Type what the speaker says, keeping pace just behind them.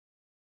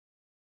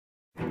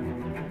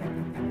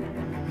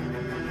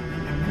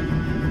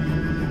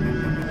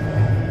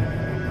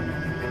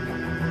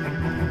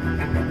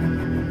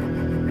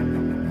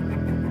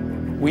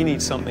We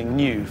need something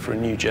new for a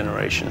new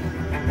generation.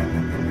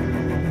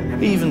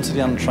 Even to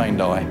the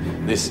untrained eye,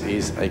 this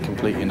is a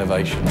complete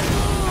innovation.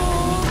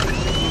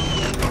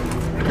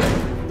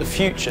 The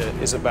future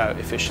is about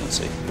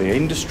efficiency. The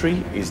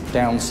industry is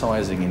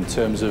downsizing in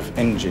terms of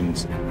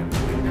engines.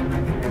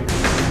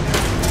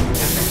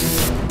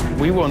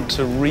 We want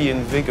to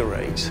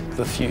reinvigorate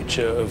the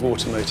future of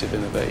automotive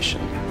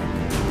innovation.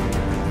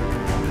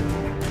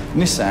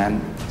 Nissan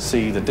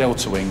see the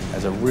Deltawing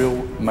as a real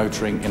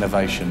motoring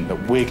innovation that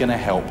we're going to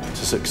help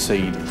to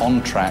succeed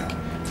on track,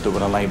 that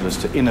will enable us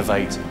to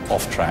innovate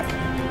off track.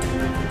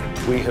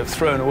 We have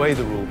thrown away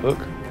the rule book.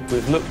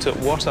 We've looked at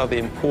what are the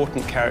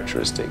important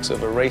characteristics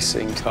of a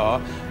racing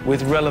car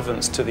with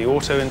relevance to the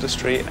auto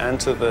industry and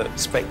to the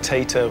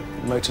spectator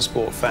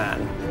motorsport fan.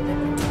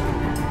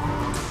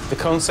 The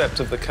concept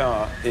of the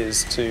car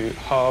is to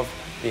halve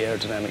the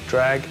aerodynamic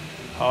drag,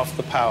 half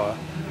the power,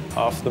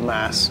 half the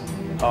mass,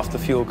 half the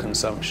fuel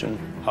consumption,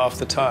 half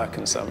the tyre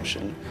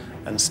consumption,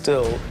 and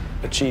still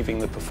achieving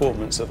the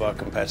performance of our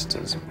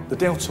competitors. The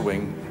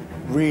Deltawing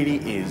really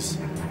is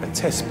a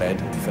testbed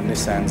for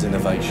Nissan's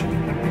innovation.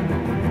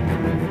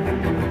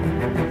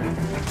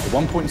 The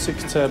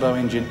 1.6 turbo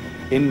engine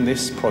in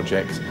this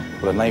project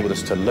will enable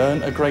us to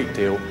learn a great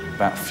deal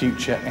about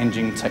future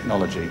engine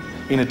technology.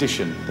 In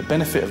addition, the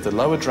benefit of the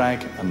lower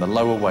drag and the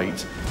lower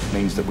weight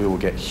means that we will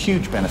get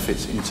huge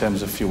benefits in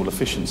terms of fuel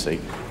efficiency,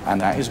 and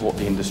that is what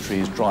the industry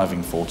is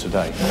driving for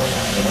today.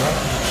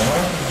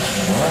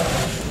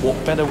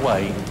 What better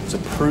way to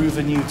prove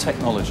a new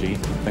technology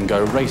than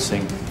go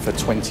racing for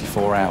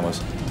 24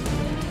 hours?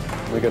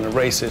 We're going to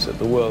race it at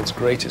the world's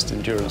greatest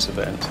endurance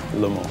event,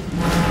 Le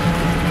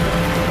Mans.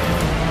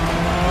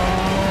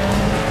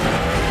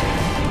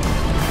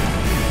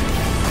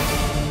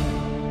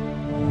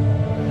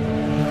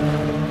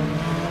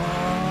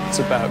 It's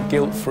about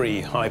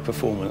guilt-free,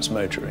 high-performance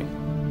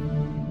motoring.